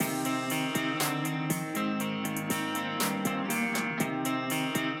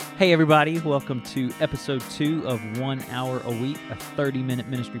Hey everybody, welcome to episode 2 of 1 Hour a Week, a 30-minute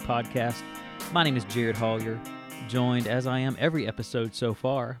ministry podcast. My name is Jared Hollier, joined as I am every episode so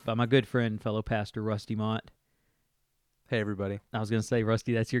far by my good friend, fellow pastor Rusty Mott. Hey everybody. I was going to say,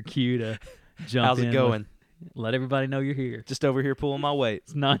 Rusty, that's your cue to jump How's in. it going? Let everybody know you're here. Just over here pulling my weight.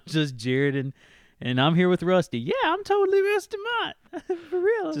 It's not just Jared and I'm here with Rusty. Yeah, I'm totally Rusty Mott. For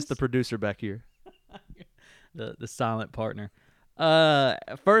real. Just the producer back here. the silent partner.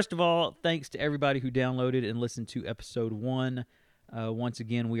 First of all, thanks to everybody who downloaded and listened to episode 1. Once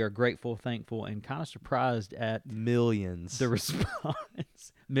again, we are grateful, thankful, and kind of surprised at Millions. the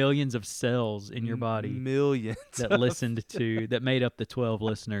response. Millions of cells in your body Millions. that made up the 12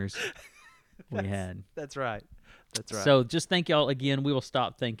 listeners we had. That's right. That's right. So just thank y'all again. We will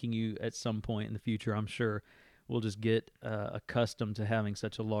stop thanking you at some point in the future, I'm sure. We'll just get accustomed to having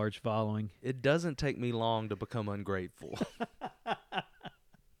such a large following. It doesn't take me long to become ungrateful.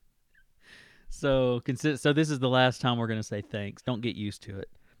 So this is the last time we're going to say thanks. Don't get used to it.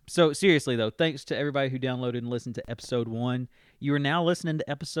 So seriously, though, thanks to everybody who downloaded and listened to episode 1. You are now listening to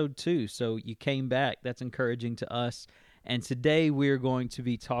episode 2, so you came back. That's encouraging to us. And today we're going to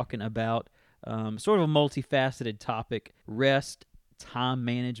be talking about sort of a multifaceted topic: rest, time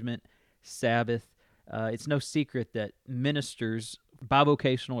management, Sabbath. It's no secret that ministers,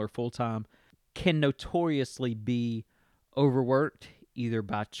 bivocational or full-time, can notoriously be overworked, either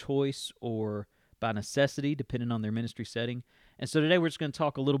by choice or by necessity, depending on their ministry setting. And so today we're just going to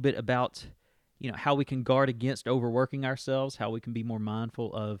talk a little bit about, how we can guard against overworking ourselves, how we can be more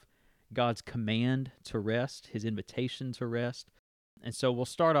mindful of God's command to rest, His invitation to rest. And so we'll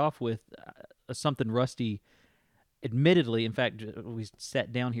start off with something Rusty, admittedly, in fact, we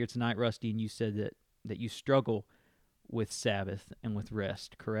sat down here tonight, Rusty, and you said that you struggle with Sabbath and with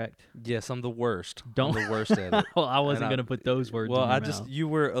rest, correct? Yes, I'm the worst. I'm the worst at it. Well, I wasn't going to put those words in your mouth. You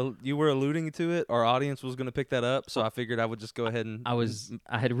were alluding to it. Our audience was going to pick that up, so I figured I would just go ahead and...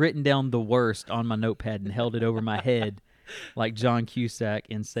 I had written down the worst on my notepad and held it over my head like John Cusack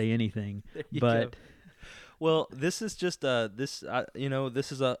in Say Anything. But... Well, this is just this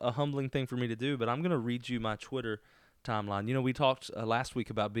is a humbling thing for me to do, but I'm going to read you my Twitter timeline. We talked last week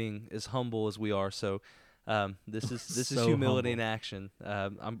about being as humble as we are, so this is So humility humble. in action.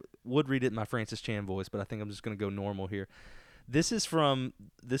 I would read it in my Francis Chan voice, but I think I'm just going to go normal here. This is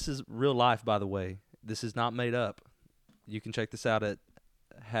real life, by the way. This is not made up. You can check this out at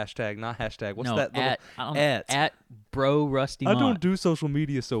hashtag, not hashtag. What's that? At Bro Rusty Mott. I don't do social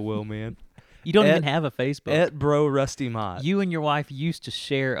media so well, man. You don't even have a Facebook. At Bro Rusty Mott. You and your wife used to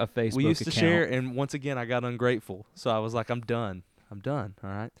share a Facebook account. We used to share, and once again, I got ungrateful. So I was like, I'm done, all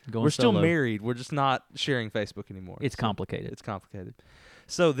right? Going We're still solo. married. We're just not sharing Facebook anymore. It's complicated. It's complicated.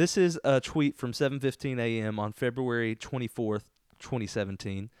 So this is a tweet from 7:15 a.m. on February 24th,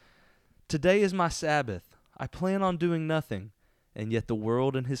 2017. Today is my Sabbath. I plan on doing nothing, and yet the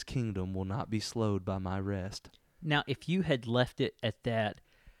world and His kingdom will not be slowed by my rest. Now, if you had left it at that,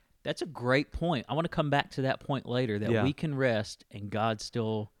 that's a great point. I want to come back to that point later, that we can rest and God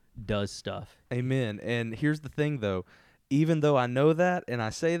still does stuff. Amen. And here's the thing, though. Even though I know that, and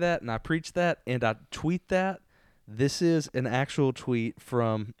I say that, and I preach that, and I tweet that, this is an actual tweet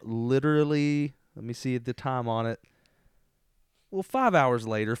from literally, let me see the time on it. Well, 5 hours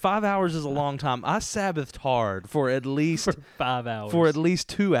later. 5 hours is a long time. I Sabbathed hard for at least... For 5 hours. For at least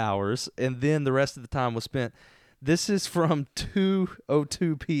 2 hours, and then the rest of the time was spent... This is from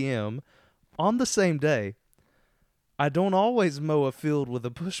 2:02 p.m. on the same day. I don't always mow a field with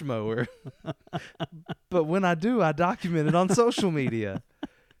a push mower, but when I do, I document it on social media.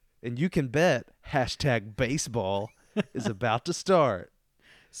 And you can bet hashtag baseball is about to start.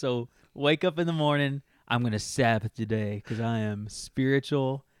 So wake up in the morning, I'm going to Sabbath today because I am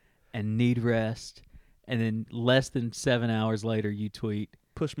spiritual and need rest. And then less than 7 hours later, you tweet,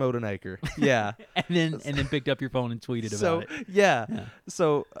 push mowed an acre. Yeah. and then picked up your phone and tweeted about it. Yeah.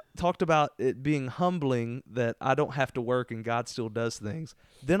 So talked about it being humbling that I don't have to work and God still does things.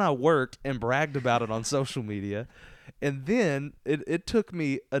 Then I worked and bragged about it on social media. And then it took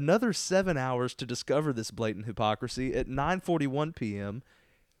me another 7 hours to discover this blatant hypocrisy. At 9:41 p.m.,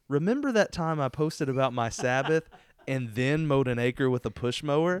 remember that time I posted about my Sabbath and then mowed an acre with a push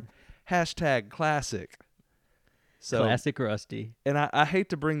mower? Hashtag classic. So, classic Rusty. And I hate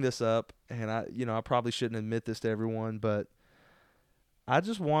to bring this up, and I probably shouldn't admit this to everyone, but I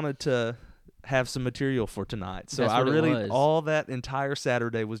just wanted to have some material for tonight. So all that entire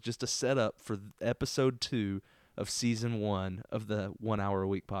Saturday was just a setup for episode 2 of season 1 of the 1 Hour a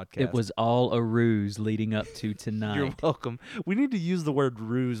Week podcast. It was all a ruse leading up to tonight. You're welcome. We need to use the word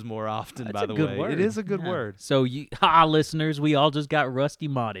ruse more often, That's by a the good way. word. It is a good Yeah. word. So, listeners, we all just got rusty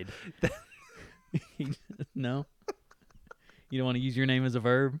modded. No? You don't want to use your name as a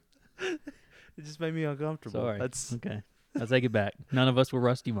verb? It just made me uncomfortable. Sorry. That's Okay. I'll take it back. None of us were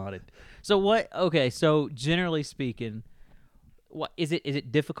rusty modded. So what? Okay. So generally speaking, what is it? Is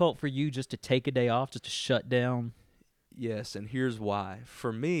it difficult for you just to take a day off, just to shut down? yes, and here's why.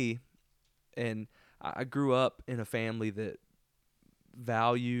 For me, and I grew up in a family that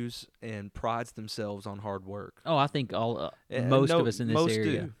values and prides themselves on hard work. Oh, I think all And most no- of us in this most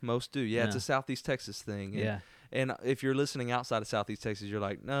area. do. Most do. Yeah, it's Yeah. a Southeast Texas thing. And, Yeah. and if you're listening outside of Southeast Texas, you're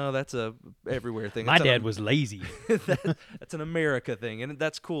like, no, that's a everywhere thing. My That's dad was lazy. that's an America thing, and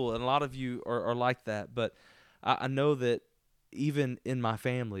that's cool. And a lot of you are like that. But I know that even in my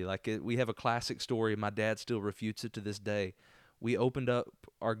family, we have a classic story. My dad still refutes it to this day. We opened up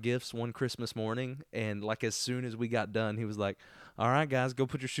our gifts one Christmas morning, and as soon as we got done, he was like, all right, guys, go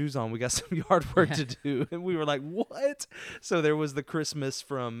put your shoes on. We got some yard work to do. And we were like, what? So there was the Christmas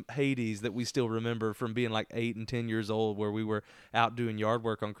from Hades that we still remember from being 8 and 10 years old, where we were out doing yard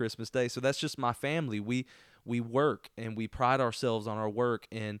work on Christmas Day. So that's just my family. We work, and we pride ourselves on our work.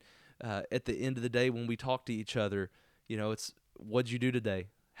 And at the end of the day, when we talk to each other, it's, what'd you do today?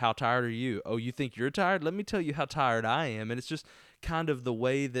 How tired are you? Oh, you think you're tired? Let me tell you how tired I am. And it's just kind of the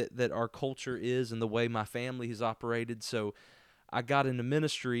way that our culture is and the way my family has operated. So I got into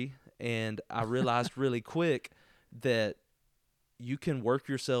ministry, and I realized really quick that you can work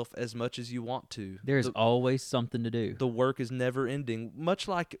yourself as much as you want to. There's always something to do. The work is never ending. Much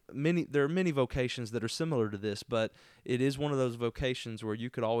like there are many vocations that are similar to this, but it is one of those vocations where you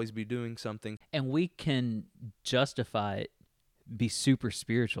could always be doing something. And we can justify it, be super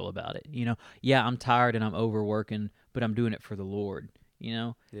spiritual about it. Yeah, I'm tired and I'm overworking, but I'm doing it for the Lord,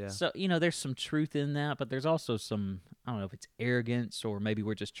 Yeah. So, there's some truth in that, but there's also some, I don't know if it's arrogance, or maybe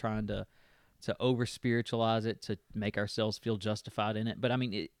we're just trying to over spiritualize it to make ourselves feel justified in it. But I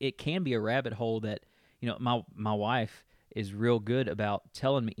mean, it can be a rabbit hole that, my wife is real good about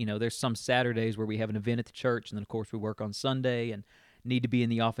telling me, there's some Saturdays where we have an event at the church, and then of course we work on Sunday and need to be in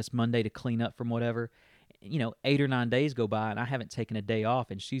the office Monday to clean up from whatever. 8 or 9 days go by and I haven't taken a day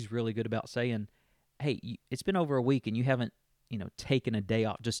off, and she's really good about saying, hey, it's been over a week and you haven't, taken a day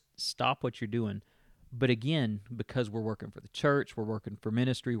off. Just stop what you're doing. But again, because we're working for the church, we're working for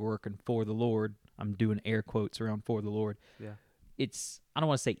ministry, we're working for the Lord. I'm doing air quotes around for the Lord. Yeah. It's, I don't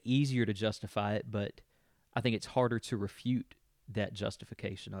want to say easier to justify it, but I think it's harder to refute that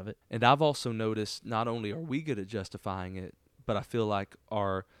justification of it. And I've also noticed not only are we good at justifying it, but I feel like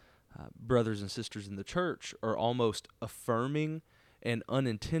our brothers and sisters in the church are almost affirming and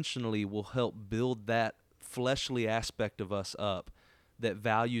unintentionally will help build that fleshly aspect of us up that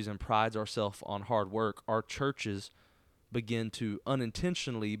values and prides ourselves on hard work. Our churches begin to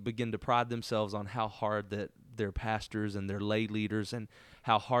unintentionally pride themselves on how hard that their pastors and their lay leaders and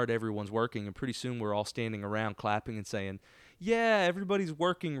how hard everyone's working. And pretty soon we're all standing around clapping and saying, yeah, everybody's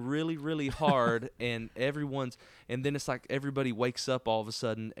working really, really hard. and then it's like everybody wakes up all of a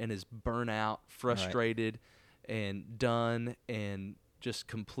sudden and is burnt out, frustrated, and done, and just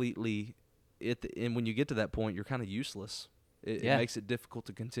completely and when you get to that point, you're kind of useless. It makes it difficult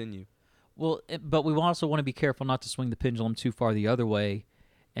to continue. Well, but we also want to be careful not to swing the pendulum too far the other way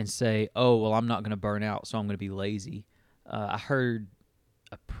and say, oh, well, I'm not going to burn out, so I'm going to be lazy. I heard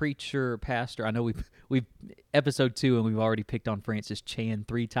a pastor, I know we've episode 2, and we've already picked on Francis Chan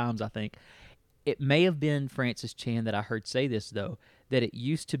 3 times, I think. It may have been Francis Chan that I heard say this, though, that it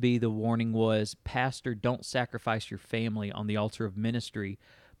used to be the warning was, pastor, don't sacrifice your family on the altar of ministry.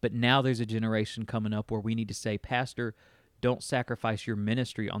 But now there's a generation coming up where we need to say, pastor, don't sacrifice your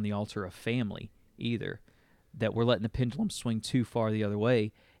ministry on the altar of family either. That we're letting the pendulum swing too far the other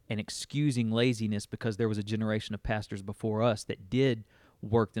way and excusing laziness because there was a generation of pastors before us that did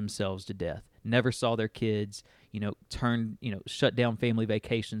work themselves to death, never saw their kids, shut down family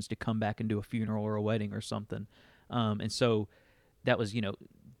vacations to come back and do a funeral or a wedding or something. And so that was,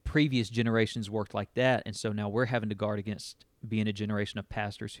 previous generations worked like that. And so now we're having to guard against being a generation of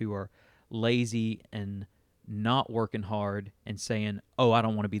pastors who are lazy and not working hard and saying, oh, I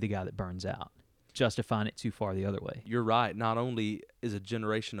don't want to be the guy that burns out, justifying it too far the other way. You're right. Not only is a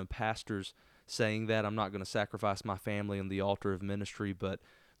generation of pastors saying that I'm not going to sacrifice my family on the altar of ministry, but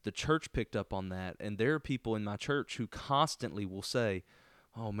the church picked up on that. And there are people in my church who constantly will say,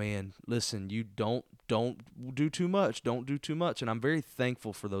 oh man, listen, you don't do too much. Don't do too much. And I'm very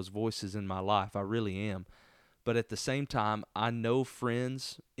thankful for those voices in my life. I really am. But at the same time, I know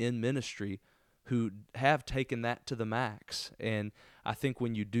friends in ministry who have taken that to the max. And I think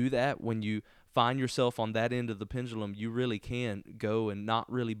when you do that, when you find yourself on that end of the pendulum, you really can go and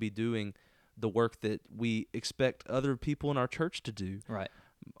not really be doing the work that we expect other people in our church to do. Right.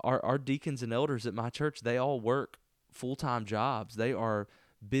 Our deacons and elders at my church, they all work full-time jobs. They are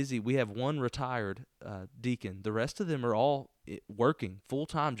busy. We have one retired deacon. The rest of them are all working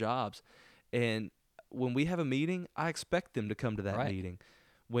full-time jobs. And when we have a meeting, I expect them to come to that Right. meeting.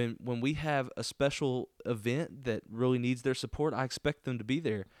 When we have a special event that really needs their support, I expect them to be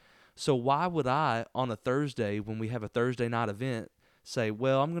there. So why would I, on a Thursday, when we have a Thursday night event, say,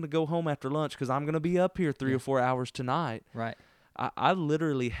 well, I'm going to go home after lunch because I'm going to be up here 3 Yeah. or 4 hours tonight? Right. I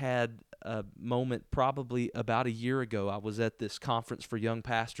literally had a moment probably about a year ago. I was at this conference for young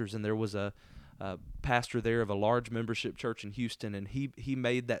pastors, and there was a pastor there of a large membership church in Houston, and he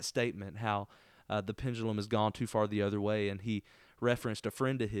made that statement how the pendulum has gone too far the other way, and he referenced a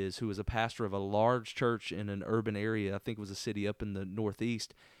friend of his who was a pastor of a large church in an urban area. I think it was a city up in the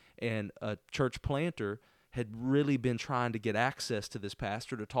Northeast, and a church planter had really been trying to get access to this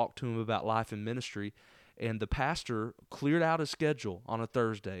pastor to talk to him about life and ministry. And the pastor cleared out his schedule on a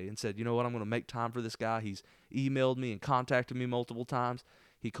Thursday and said, you know what, I'm going to make time for this guy. He's emailed me and contacted me multiple times.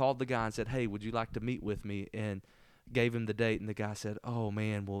 He called the guy and said, hey, would you like to meet with me? And gave him the date. And the guy said, oh,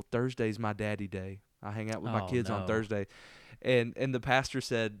 man, well, Thursday's my daddy day. I hang out with my kids on no. Thursday. And the pastor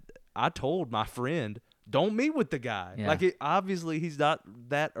said, I told my friend, don't meet with the guy. Yeah. Like, obviously, he's not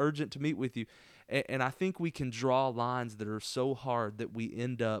that urgent to meet with you. And I think we can draw lines that are so hard that we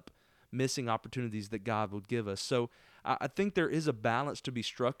end up missing opportunities that God would give us. So I think there is a balance to be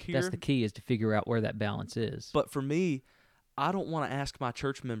struck here. That's the key, is to figure out where that balance is. But for me, I don't want to ask my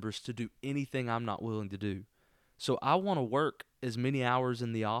church members to do anything I'm not willing to do. So I want to work as many hours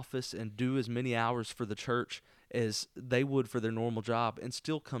in the office and do as many hours for the church as they would for their normal job, and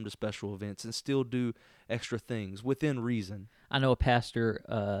still come to special events and still do extra things within reason. I know a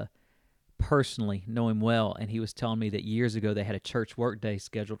pastor personally, know him well, and he was telling me that years ago they had a church work day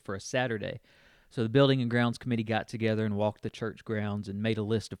scheduled for a Saturday. So the Building and Grounds Committee got together and walked the church grounds and made a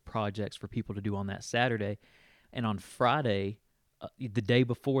list of projects for people to do on that Saturday. And on Friday, the day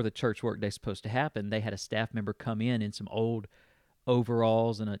before the church work day is supposed to happen, they had a staff member come in some old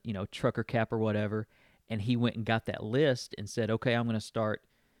overalls and a trucker cap or whatever, and he went and got that list and said, "Okay, I'm going to start."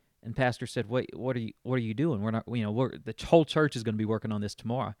 And pastor said, "Wait, what are you doing? We're not, the whole church is going to be working on this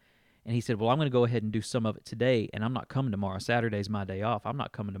tomorrow." And he said, "Well, I'm going to go ahead and do some of it today, and I'm not coming tomorrow. Saturday's my day off. I'm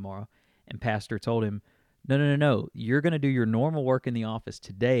not coming tomorrow." And pastor told him, No. You're going to do your normal work in the office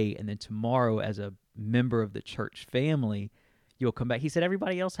today, and then tomorrow, as a member of the church family, you'll come back." He said,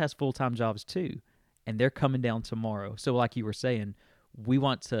 "Everybody else has full-time jobs too, and they're coming down tomorrow." So like you were saying, we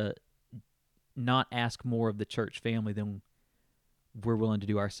want to not ask more of the church family than we're willing to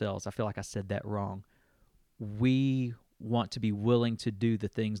do ourselves. I feel like I said that wrong. We want to be willing to do the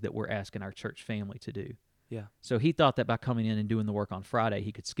things that we're asking our church family to do. Yeah. So he thought that by coming in and doing the work on Friday,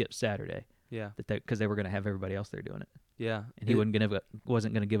 he could skip Saturday. Yeah. Because they were going to have everybody else there doing it, Yeah. and he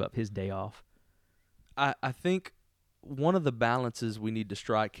wasn't going to give up his day off. I think one of the balances we need to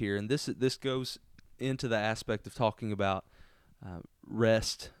strike here, and this goes into the aspect of talking about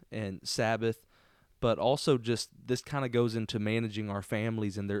rest and Sabbath, but also just this kind of goes into managing our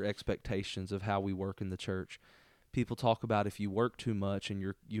families and their expectations of how we work in the church. People talk about if you work too much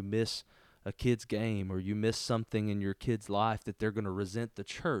and you miss a kid's game or you miss something in your kid's life, that they're going to resent the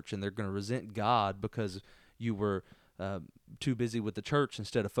church and they're going to resent God because you were too busy with the church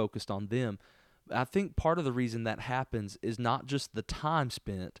instead of focused on them. I think part of the reason that happens is not just the time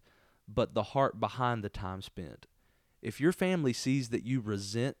spent, but the heart behind the time spent. If your family sees that you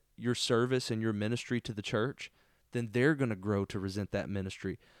resent your service and your ministry to the church, then they're going to grow to resent that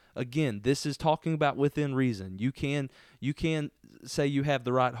ministry. Again, this is talking about within reason. You can say you have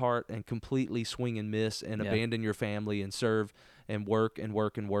the right heart and completely swing and miss and abandon your family and serve and work and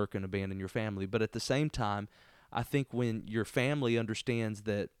work and work and abandon your family. But at the same time, I think when your family understands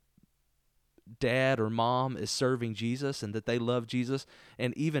that dad or mom is serving Jesus and that they love Jesus,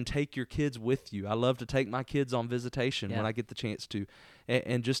 and even take your kids with you. I love to take my kids on visitation when I get the chance to,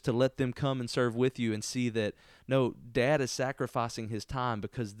 and just to let them come and serve with you and see that, no, dad is sacrificing his time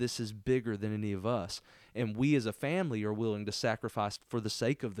because this is bigger than any of us. And we as a family are willing to sacrifice for the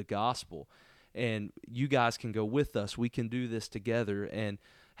sake of the gospel. And you guys can go with us. We can do this together. And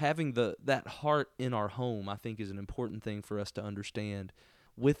having that heart in our home, I think, is an important thing for us to understand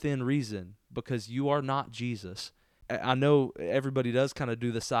within reason, because you are not Jesus. I know everybody does kind of do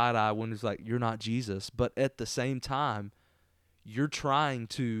the side eye when it's like, you're not Jesus, but at the same time, you're trying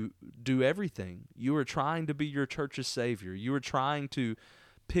to do everything. You are trying to be your church's savior. You are trying to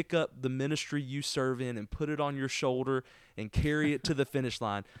pick up the ministry you serve in and put it on your shoulder and carry it to the finish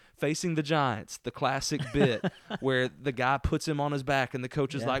line. Facing the Giants, the classic bit where the guy puts him on his back and the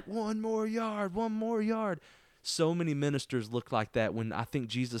coach is like, 1 more yard, 1 more yard. So many ministers look like that when I think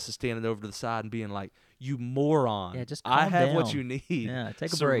Jesus is standing over to the side and being like, you moron. Yeah, just I calm have down. what you need. Yeah,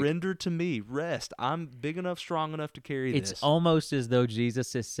 take a break. Surrender to me. Rest. I'm big enough, strong enough to carry this. It's almost as though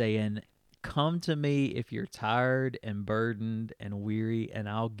Jesus is saying, come to me if you're tired and burdened and weary, and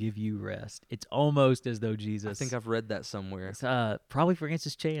I'll give you rest. It's almost as though Jesus... I think I've read that somewhere. It's, probably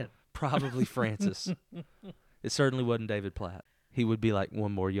Francis Chan. Probably Francis. It certainly wasn't David Platt. He would be like,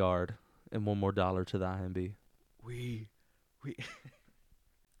 1 more yard and $1 more to the IMB.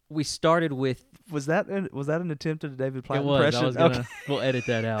 We started with... Was that an attempt at a David Platt It was. impression? I was gonna, We'll edit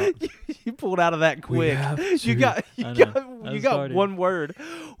that out. You pulled out of that quick. You got I know. you got started. one word.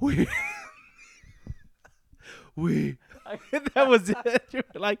 We. That was it. You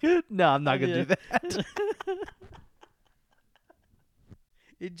were like, no, I'm not gonna do that.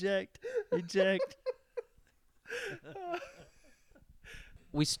 Eject.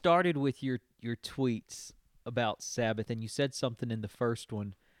 We started with your tweets about Sabbath, and you said something in the first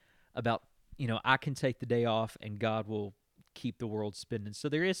one about, I can take the day off and God will keep the world spinning. So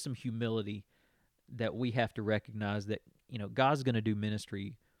there is some humility that we have to recognize that, God's going to do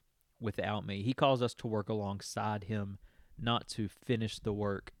ministry without me. He calls us to work alongside him, not to finish the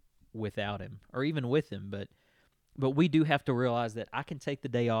work without him or even with him. But we do have to realize that I can take the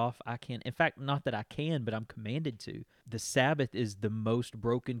day off. I can, in fact, not that I can, but I'm commanded to. The Sabbath is the most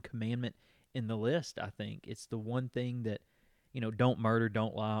broken commandment in the list, I think. It's the one thing that, don't murder,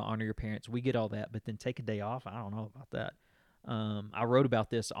 don't lie, honor your parents. We get all that, but then take a day off. I don't know about that. I wrote about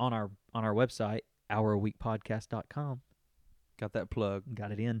this on our website, houraweekpodcast.com. Got that plug.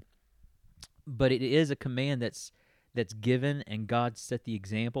 Got it in. But it is a command that's given, and God set the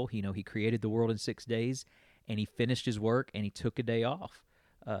example. He created the world in 6 days, and he finished his work, and he took a day off.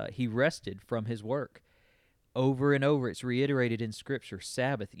 He rested from his work. Over and over, it's reiterated in Scripture.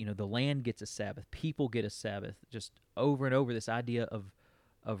 Sabbath, the land gets a Sabbath. People get a Sabbath. Just over and over, this idea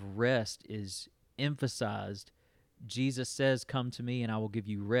of rest is emphasized. Jesus says, come to me and I will give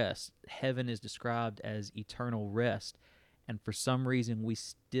you rest. Heaven is described as eternal rest. And for some reason, we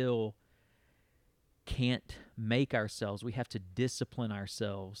still can't make ourselves. We have to discipline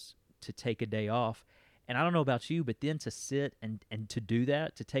ourselves to take a day off. And I don't know about you, but then to sit and to do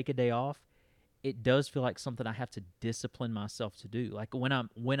that, to take a day off, it does feel like something I have to discipline myself to do. Like when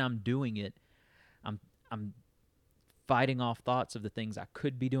I'm doing it, I'm fighting off thoughts of the things I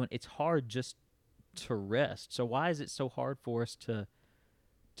could be doing. It's hard just to rest. So why is it so hard for us to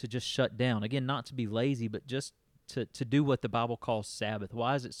just shut down? Again, not to be lazy, but just to do what the Bible calls Sabbath.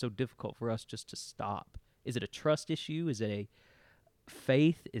 Why is it so difficult for us just to stop? Is it a trust issue? Is it a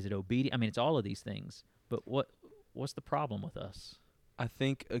faith? Is it obedience? I mean, it's all of these things. But what's the problem with us? I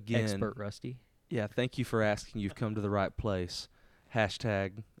think, again... Expert Rusty. Yeah, thank you for asking. You've come to the right place.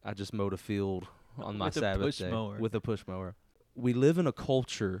 Hashtag, I just mowed a field on my Sabbath day. With a push mower. We live in a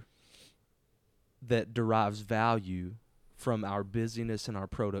culture that derives value from our busyness and our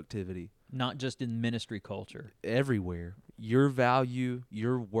productivity. Not just in ministry culture. Everywhere. Your value,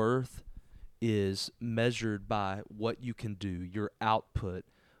 your worth is measured by what you can do, your output.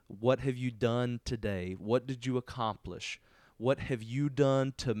 What have you done today? What did you accomplish? What have you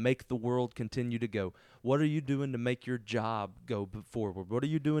done to make the world continue to go? What are you doing to make your job go forward? What are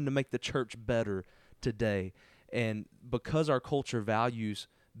you doing to make the church better today? And because our culture values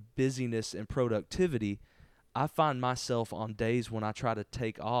busyness and productivity, I find myself on days when I try to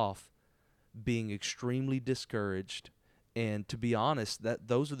take off being extremely discouraged. And to be honest,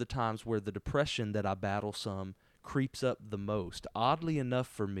 those are the times where the depression that I battle some creeps up the most. Oddly enough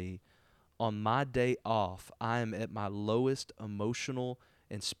for me, on my day off, I am at my lowest emotional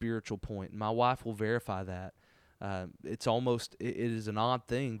and spiritual point. My wife will verify that. It is an odd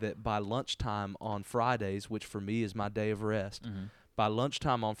thing that by lunchtime on Fridays, which for me is my day of rest, by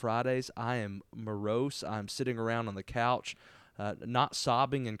lunchtime on Fridays, I am morose. I'm sitting around on the couch, not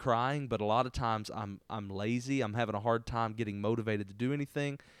sobbing and crying, but a lot of times I'm lazy. I'm having a hard time getting motivated to do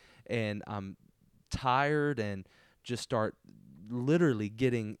anything, and I'm tired and just start literally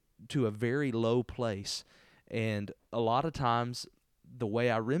getting to a very low place. And a lot of times the way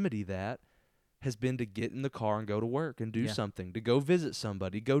I remedy that has been to get in the car and go to work and do something, to go visit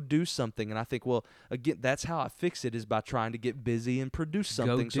somebody, go do something. And I think, well, again, that's how I fix it, is by trying to get busy and produce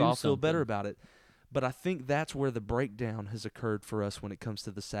something so I'll feel better about it. But I think that's where the breakdown has occurred for us when it comes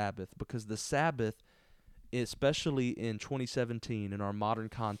to the Sabbath, because the Sabbath, especially in 2017 in our modern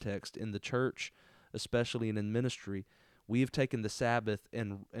context in the church, especially in ministry, we have taken the Sabbath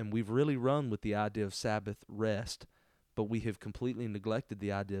and we've really run with the idea of Sabbath rest, but we have completely neglected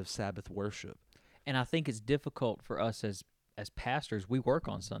the idea of Sabbath worship. And I think it's difficult for us as pastors. We work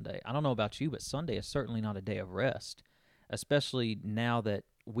on Sunday. I don't know about you, but Sunday is certainly not a day of rest, especially now that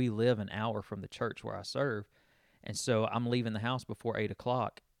we live an hour from the church where I serve. And so I'm leaving the house before 8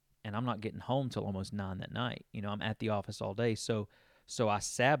 o'clock, and I'm not getting home till almost 9 that night. I'm at the office all day. So I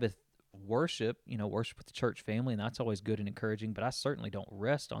Sabbath worship, worship with the church family, and that's always good and encouraging, but I certainly don't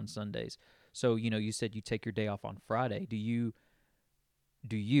rest on Sundays. So, you said you take your day off on Friday. Do you,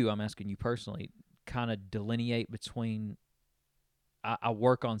 I'm asking you personally, kind of delineate between I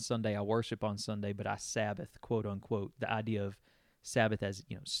work on Sunday, I worship on Sunday, but I Sabbath, quote unquote, the idea of Sabbath as,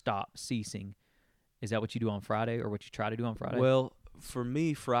 stop, ceasing. Is that what you do on Friday, or what you try to do on Friday? Well, for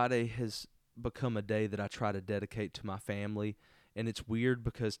me, Friday has become a day that I try to dedicate to my family. And it's weird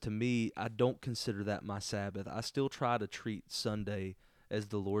because to me, I don't consider that my Sabbath. I still try to treat Sunday as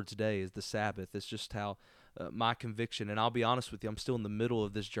the Lord's day, as the Sabbath. It's just how my conviction. And I'll be honest with you, I'm still in the middle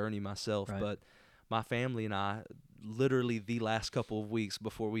of this journey myself. Right. But my family and I, literally the last couple of weeks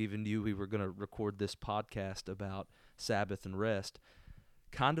before we even knew we were going to record this podcast about Sabbath and rest,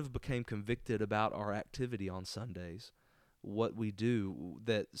 kind of became convicted about our activity on Sundays, what we do,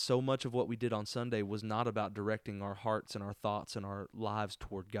 that so much of what we did on Sunday was not about directing our hearts and our thoughts and our lives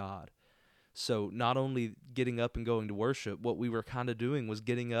toward God. So not only getting up and going to worship, what we were kind of doing was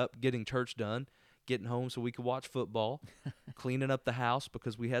getting up, getting church done, getting home so we could watch football, cleaning up the house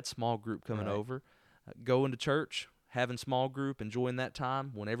because we had small group coming Right. over, going to church, having small group, enjoying that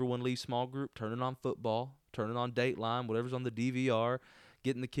time. When everyone leaves small group, turning on football, turning on Dateline, whatever's on the DVR,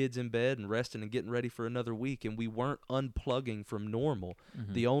 getting the kids in bed and resting and getting ready for another week. And we weren't unplugging from normal.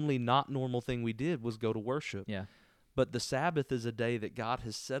 Mm-hmm. The only not normal thing we did was go to worship. Yeah. But the Sabbath is a day that God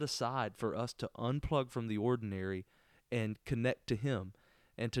has set aside for us to unplug from the ordinary and connect to Him,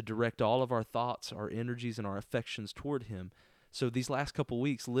 and to direct all of our thoughts, our energies, and our affections toward Him. So these last couple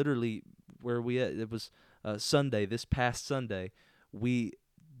weeks, literally, where we at, it was Sunday, this past Sunday, we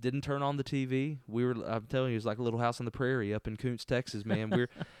didn't turn on the TV. I'm telling you, it was like a little house on the prairie up in Koontz, Texas, man. We're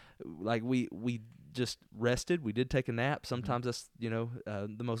like, we just rested. We did take a nap. Sometimes that's,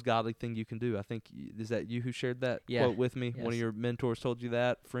 the most godly thing you can do. I think, is that you who shared that quote with me? Yes. One of your mentors told you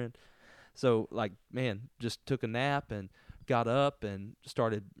that, friend? So, like, man, just took a nap and got up and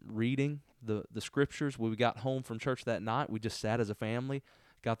started reading the scriptures. When we got home from church that night, we just sat as a family,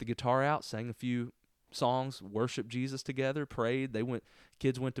 got the guitar out, sang a few songs, worshiped Jesus together, prayed.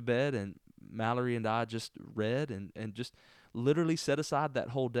 Kids went to bed, and Mallory and I just read and just literally set aside that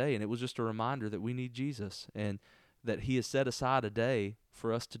whole day. And it was just a reminder that we need Jesus, and that He has set aside a day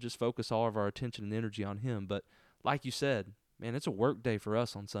for us to just focus all of our attention and energy on Him. But like you said, man, it's a work day for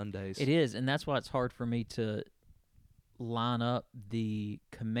us on Sundays. It is, and that's why it's hard for me to line up the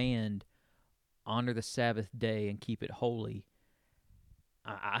command, honor the Sabbath day and keep it holy.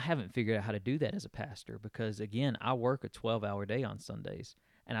 I haven't figured out how to do that as a pastor because, again, I work a 12-hour day on Sundays,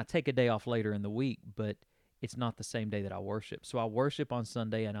 and I take a day off later in the week, but it's not the same day that I worship. So I worship on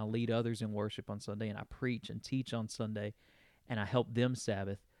Sunday, and I lead others in worship on Sunday, and I preach and teach on Sunday, and I help them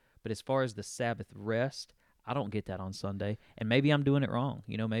Sabbath. But as far as the Sabbath rest, I don't get that on Sunday, and maybe I'm doing it wrong.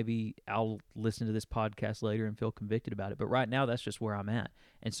 Maybe I'll listen to this podcast later and feel convicted about it. But right now, that's just where I'm at.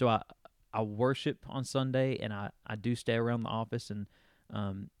 And so I worship on Sunday, and I do stay around the office and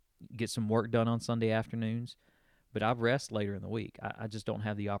get some work done on Sunday afternoons. But I rest later in the week. I just don't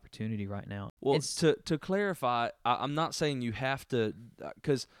have the opportunity right now. Well, to clarify, I'm not saying you have to,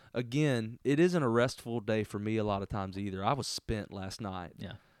 because, again, it isn't a restful day for me a lot of times either. I was spent last night.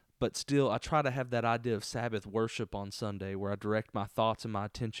 Yeah. But still, I try to have that idea of Sabbath worship on Sunday where I direct my thoughts and my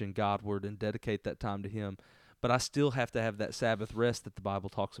attention Godward and dedicate that time to Him. But I still have to have that Sabbath rest that the Bible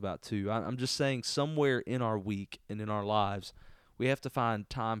talks about too. I'm just saying somewhere in our week and in our lives, we have to find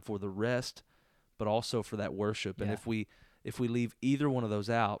time for the rest, but also for that worship. Yeah. And if we leave either one of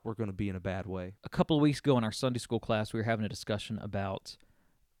those out, we're going to be in a bad way. A couple of weeks ago in our Sunday school class, we were having a discussion about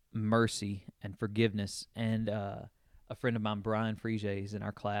mercy and forgiveness, and a friend of mine, Brian Frege, is in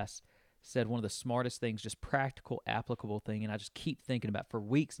our class, said one of the smartest things, just practical, applicable thing, and I just keep thinking about, for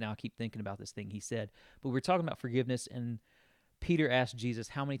weeks now, I keep thinking about this thing he said. But we were talking about forgiveness, and Peter asked Jesus,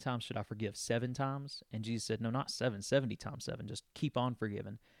 how many times should I forgive? 7 times? And Jesus said, no, not 7, 70 times 7. Just keep on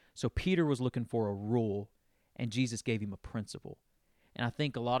forgiving. So Peter was looking for a rule, and Jesus gave him a principle. And I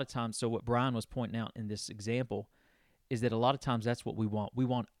think a lot of times, so what Brian was pointing out in this example is that a lot of times that's what we want. We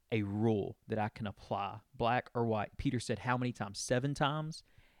want a rule that I can apply, black or white. Peter said, how many times? 7 times?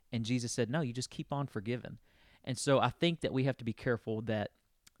 And Jesus said, no, you just keep on forgiving. And so I think that we have to be careful that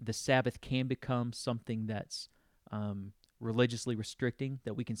the Sabbath can become something that's religiously restricting,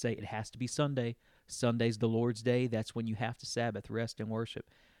 that we can say it has to be Sunday. Sunday's the Lord's day. That's when you have to Sabbath, rest, and worship.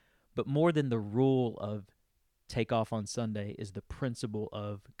 But more than the rule of take off on Sunday is the principle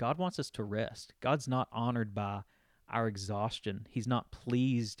of God wants us to rest. God's not honored by our exhaustion. He's not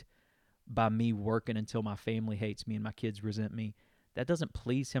pleased by me working until my family hates me and my kids resent me. That doesn't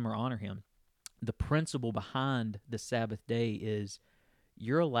please him or honor him. The principle behind the Sabbath day is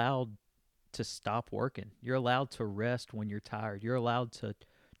you're allowed to stop working. You're allowed to rest when you're tired. You're allowed to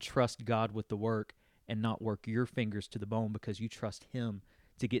trust God with the work and not work your fingers to the bone because you trust him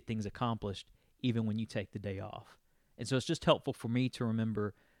to get things accomplished even when you take the day off. And so it's just helpful for me to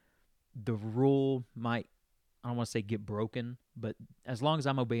remember the rule might, I don't want to say get broken, but as long as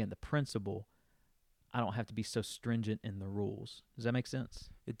I'm obeying the principle, I don't have to be so stringent in the rules. Does that make sense?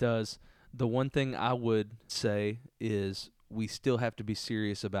 It does. The one thing I would say is we still have to be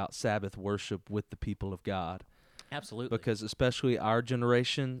serious about Sabbath worship with the people of God. Absolutely. Because especially our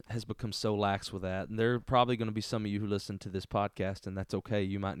generation has become so lax with that. And there are probably going to be some of you who listen to this podcast, and that's okay.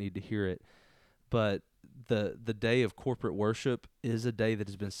 You might need to hear it. But the day of corporate worship is a day that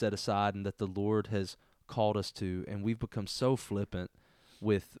has been set aside and that the Lord has called us to. And we've become so flippant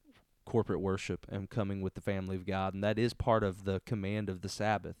with corporate worship and coming with the family of God. And that is part of the command of the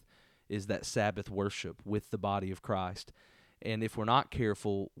Sabbath, is that Sabbath worship with the body of Christ. And if we're not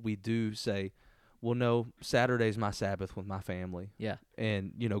careful, we do say, well, no, Saturday's my Sabbath with my family. Yeah.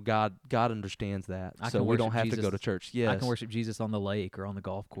 And, God understands that. I so can we don't worship have to Jesus. go to church. Yes. I can worship Jesus on the lake or on the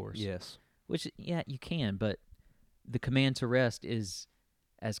golf course. Yes. Which, yeah, you can, but the command to rest is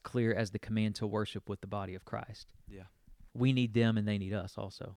as clear as the command to worship with the body of Christ. Yeah. We need them and they need us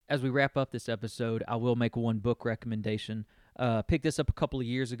also. As we wrap up this episode, I will make one book recommendation. Picked this up a couple of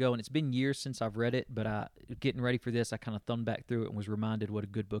years ago, and it's been years since I've read it, but getting ready for this, I kind of thumbed back through it and was reminded what a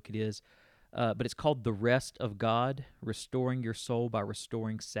good book it is. But it's called The Rest of God, Restoring Your Soul by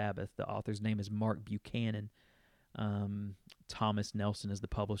Restoring Sabbath. The author's name is Mark Buchanan. Thomas Nelson is the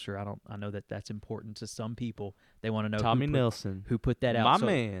publisher. I know that that's important to some people. They want to know Tommy Nelson, who put that out. My So,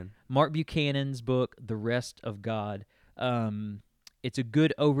 man. Mark Buchanan's book, The Rest of God. It's a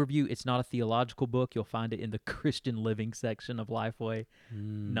good overview. It's not a theological book. You'll find it in the Christian living section of Lifeway,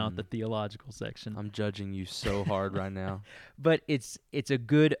 not the theological section. I'm judging you so hard right now. But it's a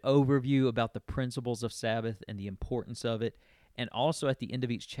good overview about the principles of Sabbath and the importance of it. And also at the end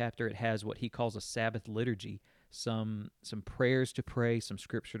of each chapter, it has what he calls a Sabbath liturgy, some prayers to pray, some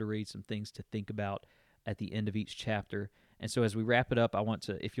scripture to read, some things to think about at the end of each chapter. And so as we wrap it up, I want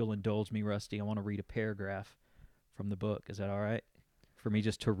to, if you'll indulge me, Rusty, I want to read a paragraph from the book. Is that all right for me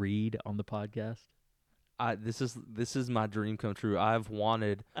just to read on the podcast? This is my dream come true. I've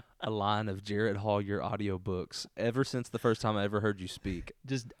wanted a line of Jared Hallyer audiobooks ever since the first time I ever heard you speak.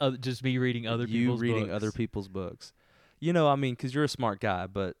 Just me reading other people's books. Other people's books. Because you're a smart guy,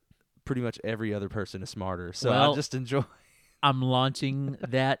 but pretty much every other person is smarter. So I just enjoy. I'm launching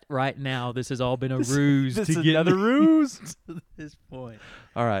that right now. This has all been a ruse to get another ruse to this point.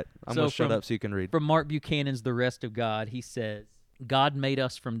 All right, I'm going to shut up so you can read. From Mark Buchanan's The Rest of God, he says, God made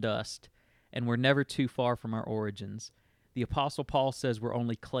us from dust, and we're never too far from our origins. The Apostle Paul says we're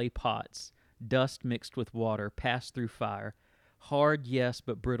only clay pots, dust mixed with water, passed through fire. Hard, yes,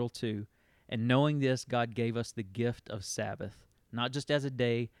 but brittle too. And knowing this, God gave us the gift of Sabbath, not just as a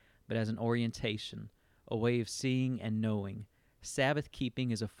day, but as an orientation, a way of seeing and knowing. Sabbath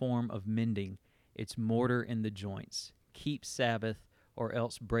keeping is a form of mending. It's mortar in the joints. Keep Sabbath, or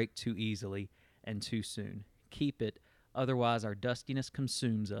else break too easily and too soon. Keep it, otherwise our dustiness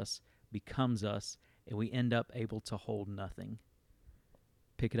consumes us, becomes us, and we end up able to hold nothing.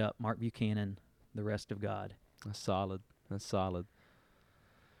 Pick it up, Mark Buchanan, The Rest of God. That's solid.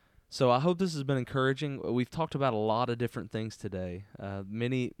 So I hope this has been encouraging. We've talked about a lot of different things today.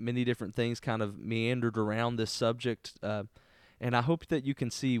 Many different things kind of meandered around this subject. And I hope that you can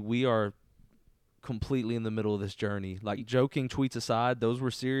see we are completely in the middle of this journey. Like, joking tweets aside, those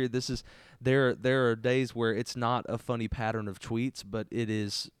were serious. There are days where it's not a funny pattern of tweets, but it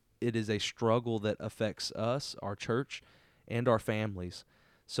is a struggle that affects us, our church, and our families.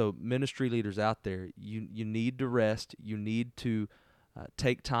 So ministry leaders out there, you need to rest. You need to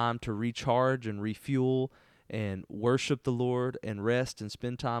take time to recharge and refuel and worship the Lord and rest and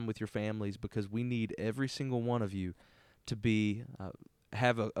spend time with your families, because we need every single one of you to be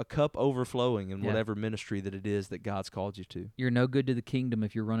have a cup overflowing in whatever ministry that it is that God's called you to. You're no good to the kingdom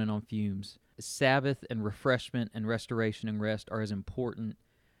if you're running on fumes. Sabbath and refreshment and restoration and rest are as important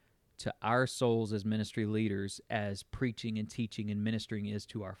to our souls as ministry leaders as preaching and teaching and ministering is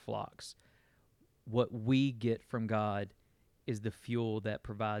to our flocks. What we get from God is the fuel that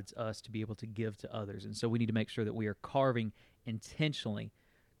provides us to be able to give to others. And so we need to make sure that we are intentionally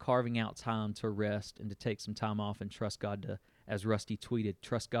carving out time to rest and to take some time off and trust God to, as Rusty tweeted,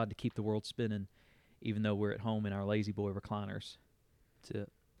 trust God to keep the world spinning, even though we're at home in our lazy boy recliners. That's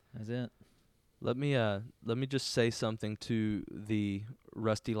it. That's it. Let me just say something to the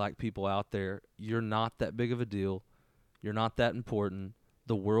Rusty-like people out there. You're not that big of a deal. You're not that important.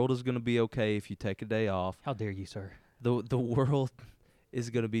 The world is going to be okay if you take a day off. How dare you, sir? The world is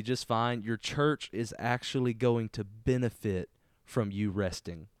going to be just fine. Your church is actually going to benefit from you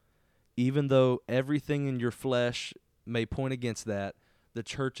resting. Even though everything in your flesh may point against that, the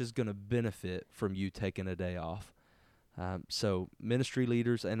church is going to benefit from you taking a day off. So ministry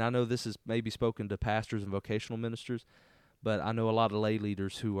leaders, and I know this is maybe spoken to pastors and vocational ministers, but I know a lot of lay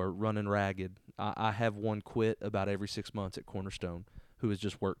leaders who are running ragged. I have one quit about every 6 months at Cornerstone who has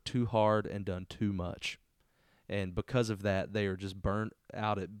just worked too hard and done too much. And because of that, they are just burnt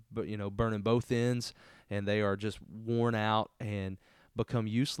out burning both ends, and they are just worn out and become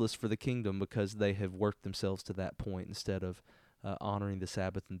useless for the kingdom because they have worked themselves to that point instead of honoring the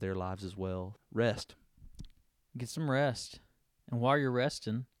Sabbath in their lives as well. Rest. Get some rest. And while you're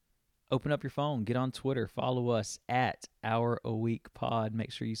resting, open up your phone, get on Twitter, follow us at Hour a Week Pod.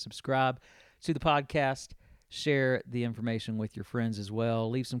 Make sure you subscribe to the podcast, share the information with your friends as well.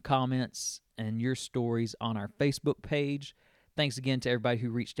 Leave some comments and your stories on our Facebook page. Thanks again to everybody who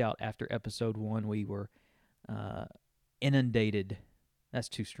reached out after episode 1. We were inundated. That's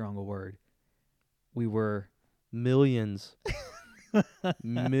too strong a word. We were millions.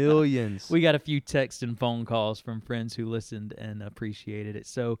 Millions. We got a few texts and phone calls from friends who listened and appreciated it.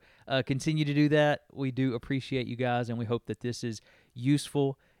 So continue to do that. We do appreciate you guys, and we hope that this is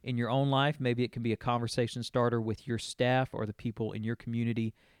useful in your own life. Maybe it can be a conversation starter with your staff or the people in your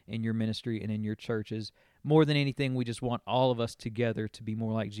community, in your ministry, and in your churches. More than anything, we just want all of us together to be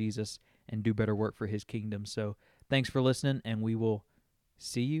more like Jesus and do better work for his kingdom. So thanks for listening, and we will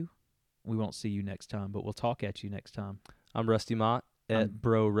see you. We won't see you next time, but we'll talk at you next time. I'm Rusty Mott at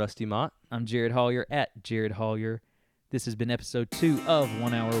Bro Rusty Mott. I'm Jared Hollier at Jared Hollier. This has been episode 2 of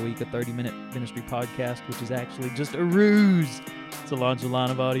 1 Hour a Week, a 30-minute ministry podcast, which is actually just a ruse to launch a line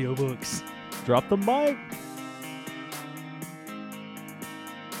of audiobooks. Drop the mic.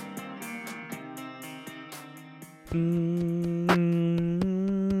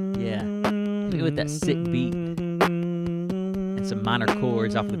 Yeah. Hit me with that sick beat. And some minor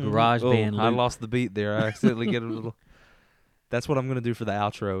chords off of the garage band loop. I lost the beat there. I accidentally get a little... That's what I'm going to do for the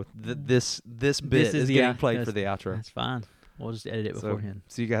outro. This bit is getting played for the outro. That's fine. We'll just edit it beforehand.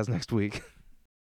 See you guys next week.